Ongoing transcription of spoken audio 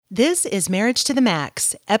This is Marriage to the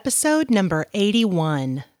Max, episode number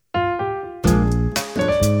 81.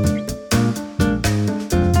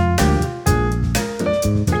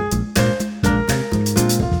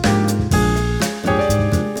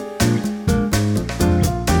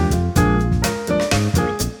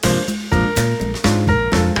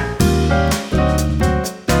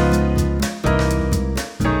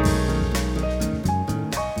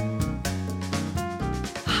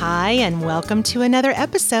 Hi, and welcome to another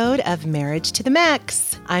episode of Marriage to the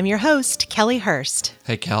Max. I'm your host, Kelly Hurst.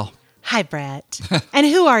 Hey, Kel. Hi, Brett. And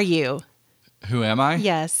who are you? Who am I?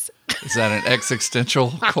 Yes. Is that an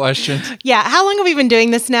existential question? Yeah. How long have we been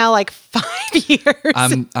doing this now? Like 5 years.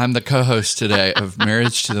 I'm the co-host today of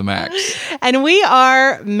Marriage to the Max. And we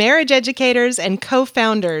are marriage educators and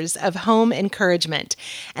co-founders of Home Encouragement.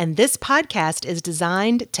 And this podcast is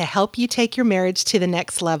designed to help you take your marriage to the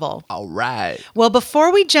next level. All right. Well,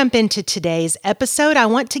 before we jump into today's episode, I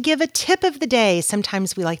want to give a tip of the day.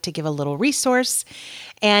 Sometimes we like to give a little resource.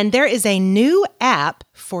 And there is a new app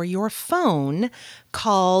for your phone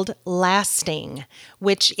called Lasting,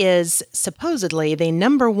 which is supposedly the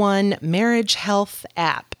 #1 marriage health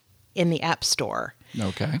app in the App Store.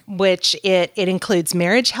 Okay. Which it includes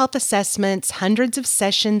marriage health assessments, hundreds of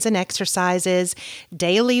sessions and exercises,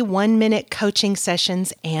 daily 1-minute coaching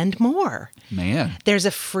sessions, and more. Man. There's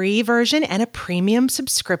a free version and a premium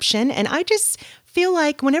subscription, and I just feel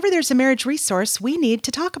like whenever there's a marriage resource, we need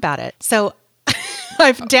to talk about it. So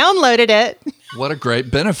I've downloaded it. What a great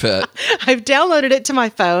benefit. I've downloaded it to my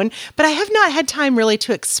phone, but I have not had time really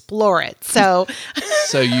to explore it. So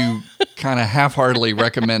you kind of half-heartedly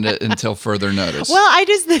recommend it until further notice. Well, I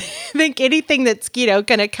just think anything that's, going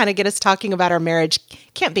to kind of get us talking about our marriage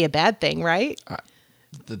can't be a bad thing, right?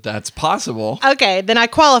 That's possible. Okay, then I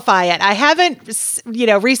qualify it. I haven't,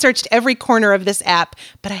 researched every corner of this app,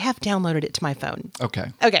 but I have downloaded it to my phone.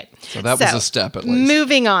 Okay. So that was a step at least.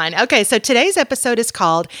 Moving on. Okay, so today's episode is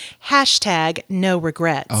called #No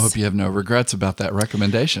Regrets. I hope you have no regrets about that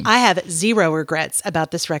recommendation. I have 0 regrets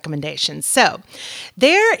about this recommendation. So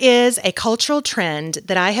there is a cultural trend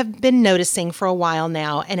that I have been noticing for a while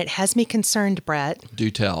now, and it has me concerned, Brett. Do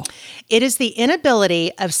tell. It is the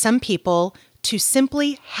inability of some people to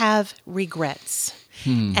simply have regrets.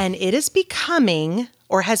 And it is becoming,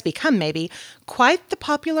 or has become maybe, quite the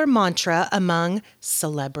popular mantra among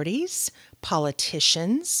celebrities,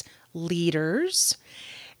 politicians, leaders.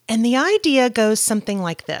 And the idea goes something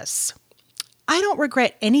like this: I don't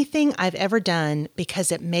regret anything I've ever done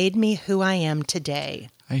because it made me who I am today.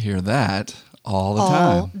 I hear that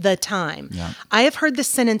all the time. Yeah. I have heard this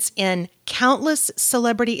sentence in countless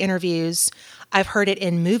celebrity interviews. I've heard it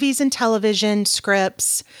in movies and television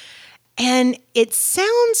scripts. And it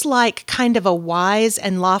sounds like kind of a wise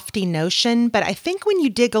and lofty notion, but I think when you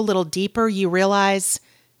dig a little deeper, you realize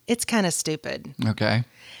it's kind of stupid. Okay.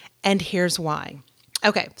 And here's why.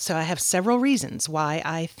 Okay, so I have several reasons why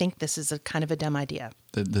I think this is a kind of a dumb idea.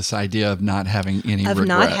 This idea of not having any regrets. Of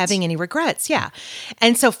not having any regrets, yeah.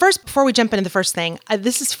 And so first, before we jump into the first thing,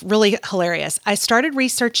 this is really hilarious. I started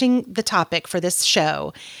researching the topic for this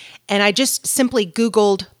show, and I just simply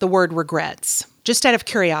Googled the word regrets, just out of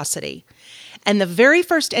curiosity. And the very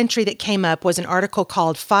first entry that came up was an article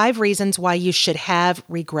called 5 Reasons Why You Should Have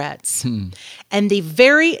Regrets. And the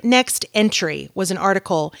very next entry was an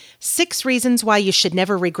article, 6 Reasons Why You Should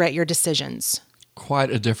Never Regret Your Decisions.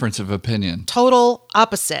 Quite a difference of opinion. Total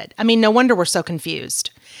opposite. I mean, no wonder we're so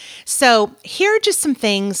confused. So here are just some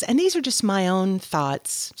things, and these are just my own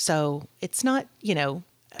thoughts. So it's not,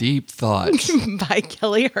 Deep thoughts. by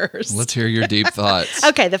Kelly Hurst. Let's hear your deep thoughts.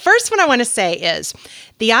 Okay, the first one I want to say is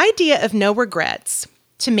the idea of no regrets,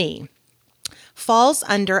 to me, falls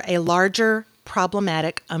under a larger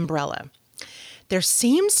problematic umbrella. There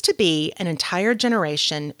seems to be an entire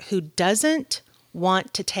generation who doesn't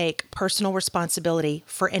want to take personal responsibility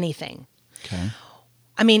for anything. Okay.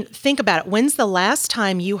 I mean, think about it. When's the last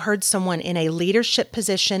time you heard someone in a leadership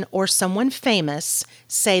position or someone famous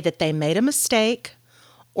say that they made a mistake,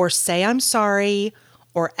 or say I'm sorry,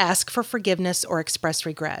 or ask for forgiveness, or express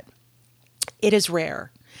regret? It is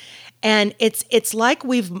rare. And it's like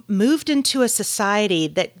we've moved into a society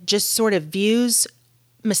that just sort of views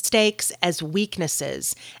mistakes as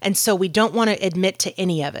weaknesses. And so we don't want to admit to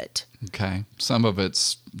any of it. Okay. Some of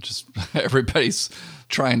it's just everybody's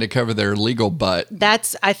trying to cover their legal butt.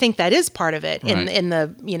 I think that is part of it Right. in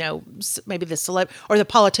the, maybe the celeb or the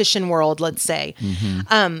politician world, let's say.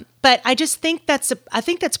 Mm-hmm. But I just think that's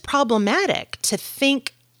problematic to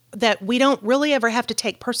think that we don't really ever have to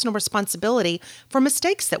take personal responsibility for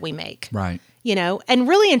mistakes that we make. Right. And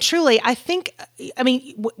really and truly, I think,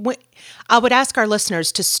 I would ask our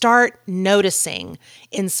listeners to start noticing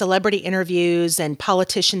in celebrity interviews and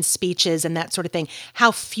politicians' speeches and that sort of thing,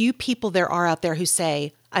 how few people there are out there who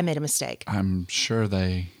say, I made a mistake. I'm sure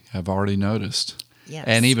they have already noticed. Yes.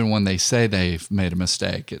 And even when they say they've made a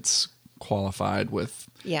mistake, it's qualified with,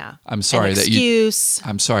 I'm sorry an that excuse.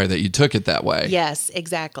 I'm sorry that you took it that way. Yes,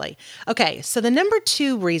 exactly. Okay, so the number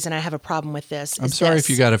 2 reason I have a problem with this I'm sorry if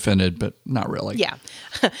you got offended, but not really. Yeah.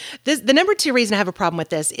 The number 2 reason I have a problem with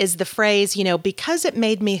this is the phrase, because it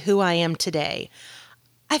made me who I am today.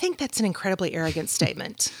 I think that's an incredibly arrogant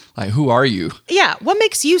statement. Like, who are you? Yeah. What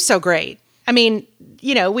makes you so great? I mean,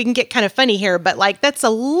 we can get kind of funny here, but that's a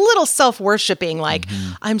little self-worshiping. Like,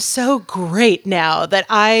 I'm so great now that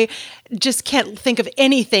I just can't think of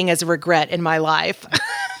anything as a regret in my life.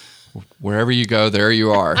 Wherever you go, there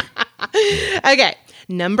you are. Okay.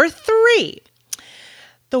 Number 3.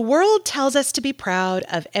 The world tells us to be proud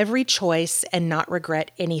of every choice and not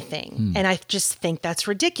regret anything. And I just think that's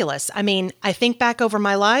ridiculous. I mean, I think back over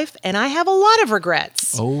my life and I have a lot of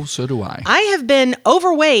regrets. Oh, so do I. I have been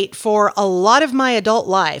overweight for a lot of my adult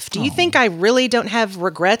life. Do you think I really don't have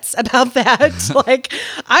regrets about that?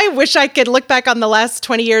 I wish I could look back on the last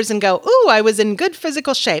 20 years and go, ooh, I was in good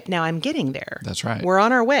physical shape. Now I'm getting there. That's right. We're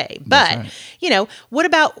on our way. But, what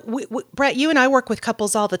about, Brett, you and I work with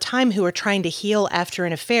couples all the time who are trying to heal after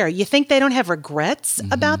an affair. You think they don't have regrets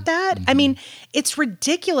about that? I mean, it's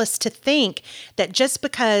ridiculous to think that just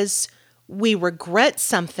because we regret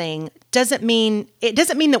something doesn't mean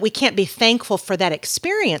that we can't be thankful for that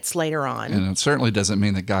experience later on. And it certainly doesn't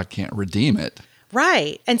mean that God can't redeem it.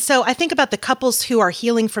 Right. And so I think about the couples who are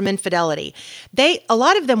healing from infidelity. A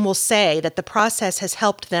lot of them will say that the process has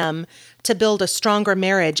helped them to build a stronger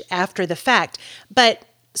marriage after the fact. But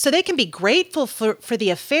so they can be grateful for the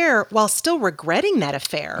affair while still regretting that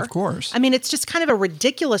affair. Of course. I mean, it's just kind of a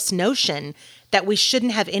ridiculous notion that we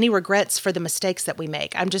shouldn't have any regrets for the mistakes that we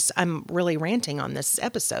make. I'm really ranting on this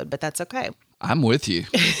episode, but that's okay. I'm with you.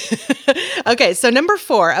 Okay, so number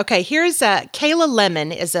 4. Okay, here's Kayla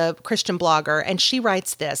Lemon is a Christian blogger, and she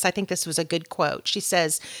writes this. I think this was a good quote. She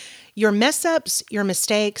says, "Your mess-ups, your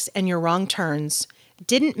mistakes, and your wrong turns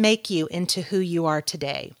didn't make you into who you are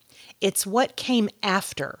today. It's what came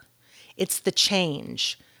after. It's the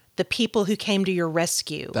change, the people who came to your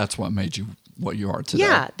rescue. That's what made you what you are today."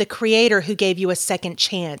 Yeah, the creator who gave you a second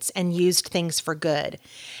chance and used things for good.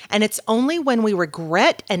 And it's only when we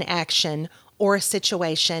regret an action or a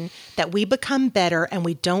situation that we become better and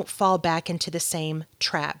we don't fall back into the same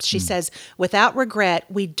traps. She says, without regret,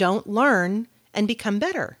 we don't learn and become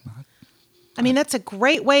better. I mean, that's a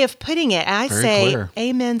great way of putting it. I Very say, clear.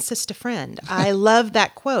 Amen, sister friend. I love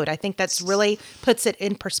that quote. I think that's really puts it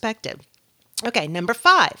in perspective. Okay, number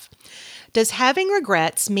 5. Does having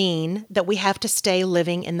regrets mean that we have to stay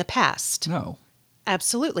living in the past? No.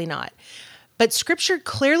 Absolutely not. But Scripture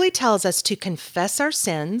clearly tells us to confess our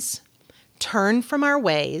sins, turn from our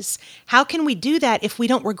ways. How can we do that if we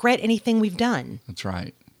don't regret anything we've done? That's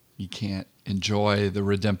right. You can't enjoy the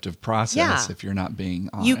redemptive process if you're not being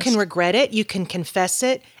honest. You can regret it. You can confess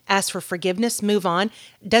it, ask for forgiveness, move on.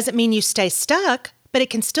 Doesn't mean you stay stuck, but it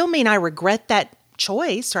can still mean I regret that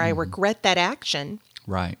choice or I regret that action.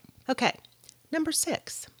 Right. Okay. Number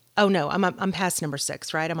 6. Oh, no, I'm past number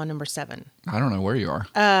 6, right? I'm on number 7. I don't know where you are.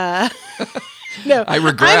 No, I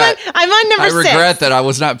regret. I'm on number 6. I regret that I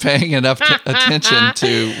was not paying enough attention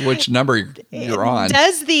to which number you're on.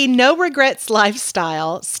 Does the no regrets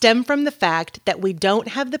lifestyle stem from the fact that we don't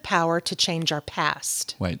have the power to change our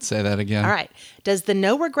past? Wait, say that again. All right. Does the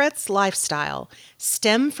no regrets lifestyle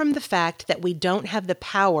stem from the fact that we don't have the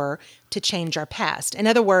power to change our past? In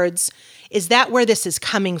other words, is that where this is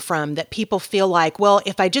coming from? That people feel like, well,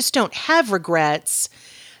 if I just don't have regrets,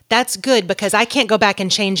 that's good because I can't go back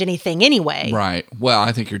and change anything anyway. Right. Well,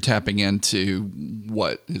 I think you're tapping into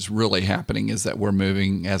what is really happening is that we're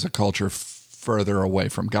moving as a culture further away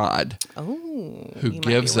from God. Oh, who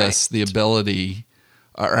gives us the ability,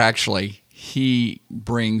 or actually, He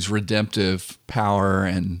brings redemptive power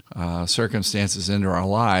and circumstances into our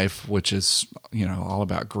life, which is, all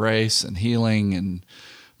about grace and healing and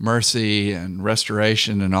mercy and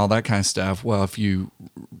restoration and all that kind of stuff. Well, if you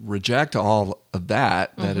reject all of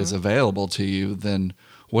that is available to you, then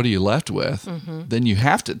what are you left with? Then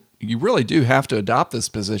you really do have to adopt this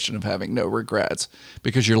position of having no regrets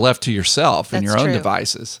because you're left to yourself and your own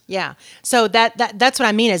devices. Yeah. So that's what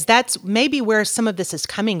I mean is that's maybe where some of this is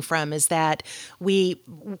coming from is that we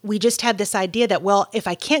just have this idea that, well, if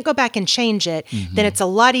I can't go back and change it, then it's a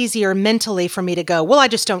lot easier mentally for me to go, well, I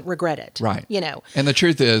just don't regret it. Right. And the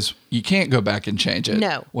truth is you can't go back and change it.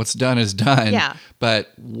 No. What's done is done. Yeah.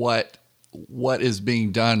 But what what is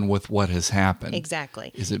being done with what has happened.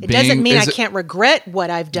 Exactly. Is it doesn't mean I can't regret what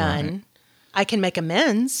I've done. Right. I can make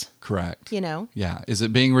amends. Correct. Yeah. Is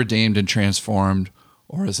it being redeemed and transformed,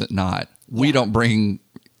 or is it not? We don't bring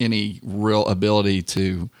any real ability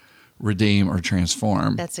to redeem or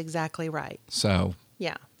transform. That's exactly right. So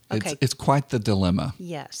yeah. Okay. It's quite the dilemma.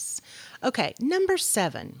 Yes. Okay. Number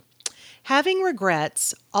 7. Having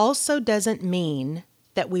regrets also doesn't mean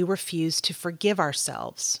that we refuse to forgive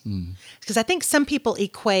ourselves. Because I think some people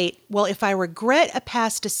equate, well, if I regret a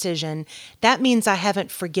past decision, that means I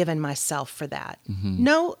haven't forgiven myself for that.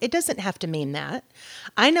 No, it doesn't have to mean that.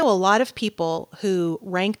 I know a lot of people who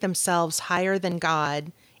rank themselves higher than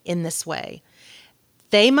God in this way.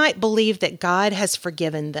 They might believe that God has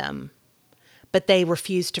forgiven them, but they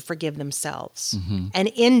refuse to forgive themselves. And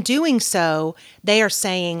in doing so, they are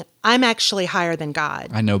saying, I'm actually higher than God.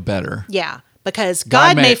 I know better. Yeah. Because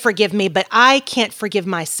God may forgive me, but I can't forgive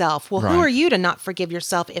myself. Well, who are you to not forgive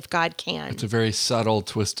yourself if God can? It's a very subtle,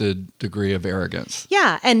 twisted degree of arrogance.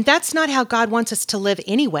 Yeah, and that's not how God wants us to live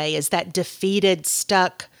anyway, is that defeated,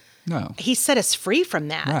 stuck. No. He set us free from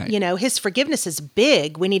that. Right. His forgiveness is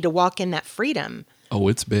big. We need to walk in that freedom. Oh,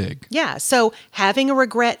 it's big. Yeah, so having a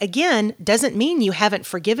regret, again, doesn't mean you haven't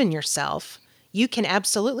forgiven yourself. You can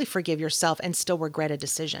absolutely forgive yourself and still regret a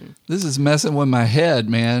decision. This is messing with my head,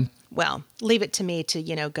 man. Well, leave it to me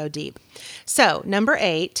to, go deep. So, number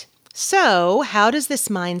 8. So, how does this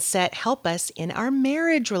mindset help us in our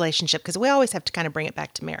marriage relationship? Because we always have to kind of bring it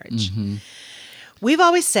back to marriage. We've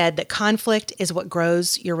always said that conflict is what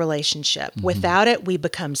grows your relationship. Without it, we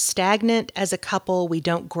become stagnant as a couple. We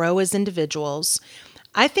don't grow as individuals.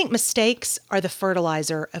 I think mistakes are the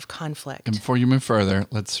fertilizer of conflict. And before you move further,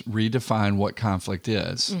 let's redefine what conflict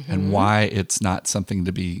is and why it's not something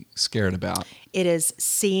to be scared about. It is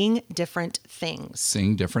seeing different things.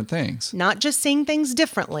 Seeing different things. Not just seeing things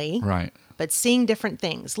differently, Right. but seeing different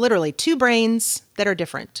things. Literally, 2 brains that are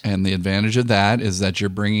different. And the advantage of that is that you're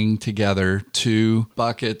bringing together 2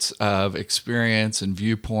 buckets of experience and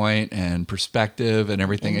viewpoint and perspective and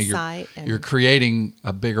everything. Insight. You're creating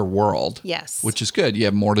a bigger world. Yes. Which is good. You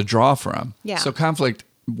have more to draw from. Yeah. So conflict,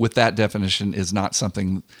 with that definition, is not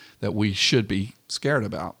something that we should be scared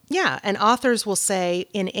about. Yeah, and authors will say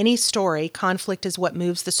in any story, conflict is what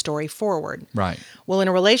moves the story forward. Right. Well, in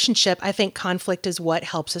a relationship, I think conflict is what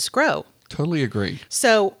helps us grow. Totally agree.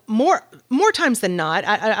 So more times than not,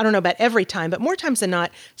 I don't know about every time, but more times than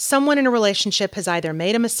not, someone in a relationship has either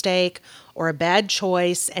made a mistake or a bad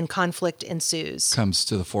choice and conflict ensues. Comes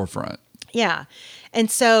to the forefront. Yeah.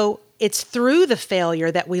 And so it's through the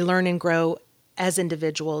failure that we learn and grow as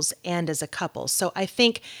individuals and as a couple. So I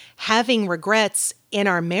think having regrets in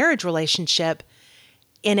our marriage relationship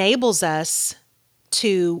enables us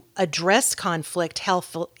to address conflict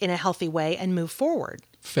in a healthy way and move forward.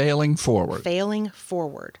 Failing forward.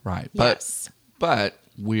 Yes. Right. But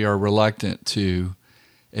we are reluctant to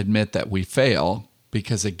admit that we fail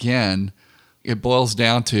because, again, it boils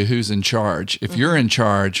down to who's in charge. If you're in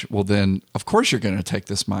charge, well, then, of course, you're going to take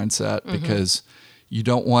this mindset because you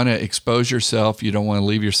don't want to expose yourself. You don't want to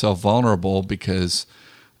leave yourself vulnerable because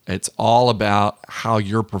it's all about how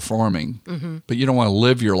you're performing. But you don't want to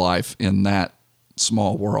live your life in that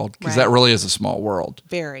small world because that really is a small world.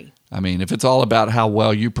 Very. I mean, if it's all about how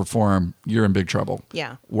well you perform, you're in big trouble.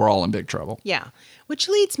 Yeah. We're all in big trouble. Yeah. Which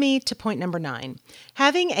leads me to point number 9.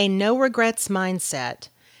 Having a no regrets mindset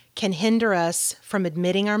can hinder us from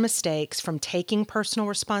admitting our mistakes, from taking personal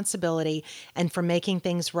responsibility, and from making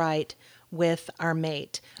things right with our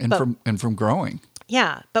mate. And from growing.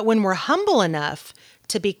 Yeah. But when we're humble enough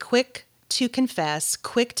to be quick to confess,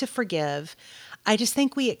 quick to forgive, I just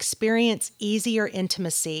think we experience easier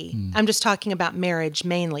intimacy. I'm just talking about marriage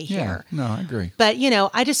mainly here. Yeah, no, I agree. But,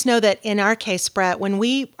 I just know that in our case, Brett, when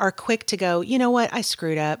we are quick to go, you know what, I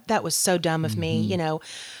screwed up. That was so dumb of me,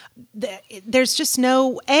 there's just we're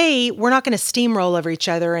not going to steamroll over each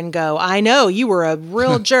other and go, I know you were a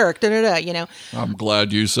real jerk, I'm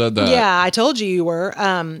glad you said that. Yeah, I told you were.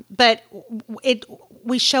 But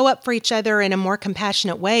we show up for each other in a more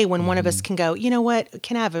compassionate way when one of us can go, you know what,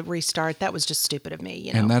 can I have a restart? That was just stupid of me,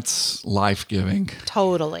 And that's life-giving.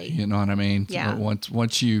 Totally. You know what I mean? Yeah.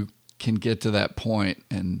 Once you can get to that point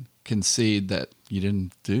and concede that you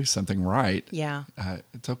didn't do something right, yeah,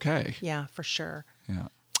 it's okay. Yeah, for sure. Yeah.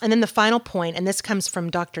 And then the final point, and this comes from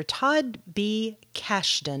Dr. Todd B.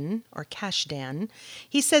 Kashdan,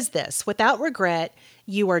 he says this: without regret,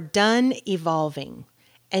 you are done evolving,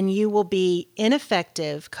 and you will be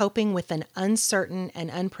ineffective coping with an uncertain and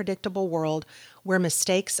unpredictable world where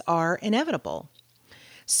mistakes are inevitable.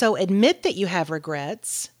 So admit that you have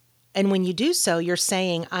regrets, and when you do so, you're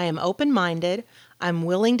saying, I am open-minded, I'm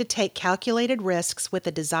willing to take calculated risks with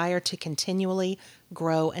a desire to continually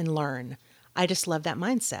grow and learn. I just love that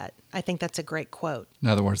mindset. I think that's a great quote. In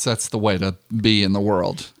other words, that's the way to be in the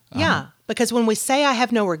world. Yeah, because when we say I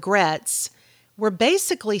have no regrets, we're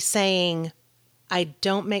basically saying I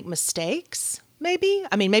don't make mistakes, maybe.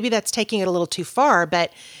 I mean, maybe that's taking it a little too far,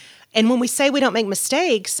 and when we say we don't make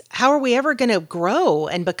mistakes, how are we ever going to grow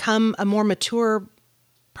and become a more mature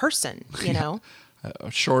person, you know?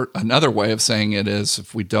 Another way of saying it is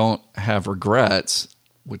if we don't have regrets,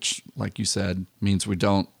 which, like you said, means we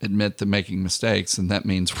don't admit to making mistakes, and that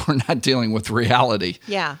means we're not dealing with reality.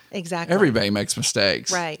 Yeah, exactly. Everybody makes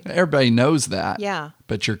mistakes. Right. Everybody knows that. Yeah.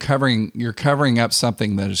 But you're covering up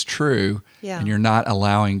something that is true, and you're not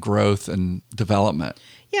allowing growth and development.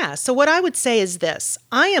 Yeah. So what I would say is this.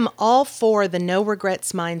 I am all for the no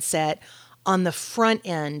regrets mindset on the front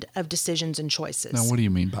end of decisions and choices. Now, what do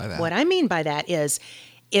you mean by that? What I mean by that is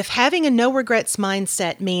if having a no regrets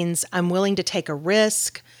mindset means I'm willing to take a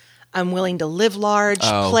risk, I'm willing to live large,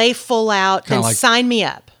 play full out, then like sign me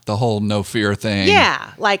up. The whole no fear thing.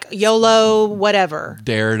 Yeah, like YOLO, whatever.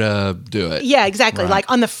 Dare to do it. Yeah, exactly. Right. Like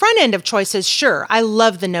on the front end of choices, sure, I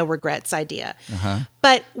love the no regrets idea.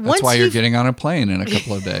 But that's why you're getting on a plane in a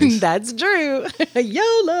couple of days. That's true.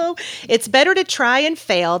 YOLO. It's better to try and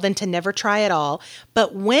fail than to never try at all.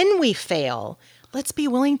 But when we fail, let's be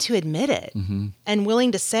willing to admit it and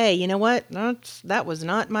willing to say, you know what, that was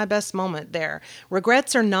not my best moment there.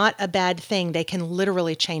 Regrets are not a bad thing. They can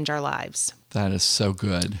literally change our lives. That is so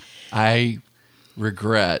good. I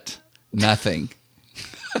regret nothing.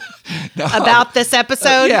 No, about this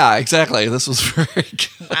episode? Yeah, exactly. This was very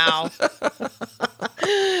good. Wow.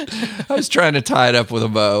 I was trying to tie it up with a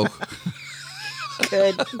bow.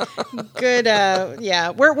 Good.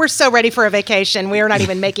 Yeah, we're so ready for a vacation. We are not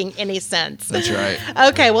even making any sense. That's right.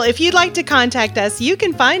 Okay, well, if you'd like to contact us, you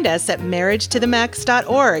can find us at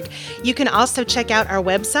marriagetothemax.org. You can also check out our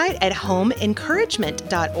website at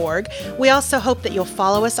homeencouragement.org. We also hope that you'll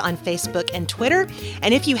follow us on Facebook and Twitter.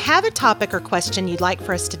 And if you have a topic or question you'd like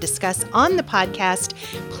for us to discuss on the podcast,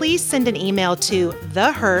 please send an email to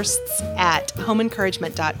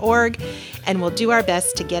thehursts@homeencouragement.org, and we'll do our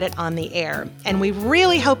best to get it on the air. And we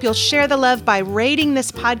really hope you'll share the love by rating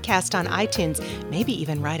this podcast on iTunes, maybe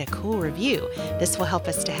even write a cool review. This will help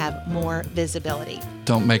us to have more visibility.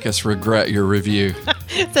 Don't make us regret your review.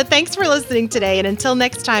 So thanks for listening today. And until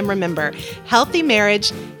next time, remember, healthy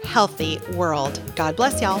marriage, healthy world. God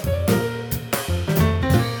bless y'all.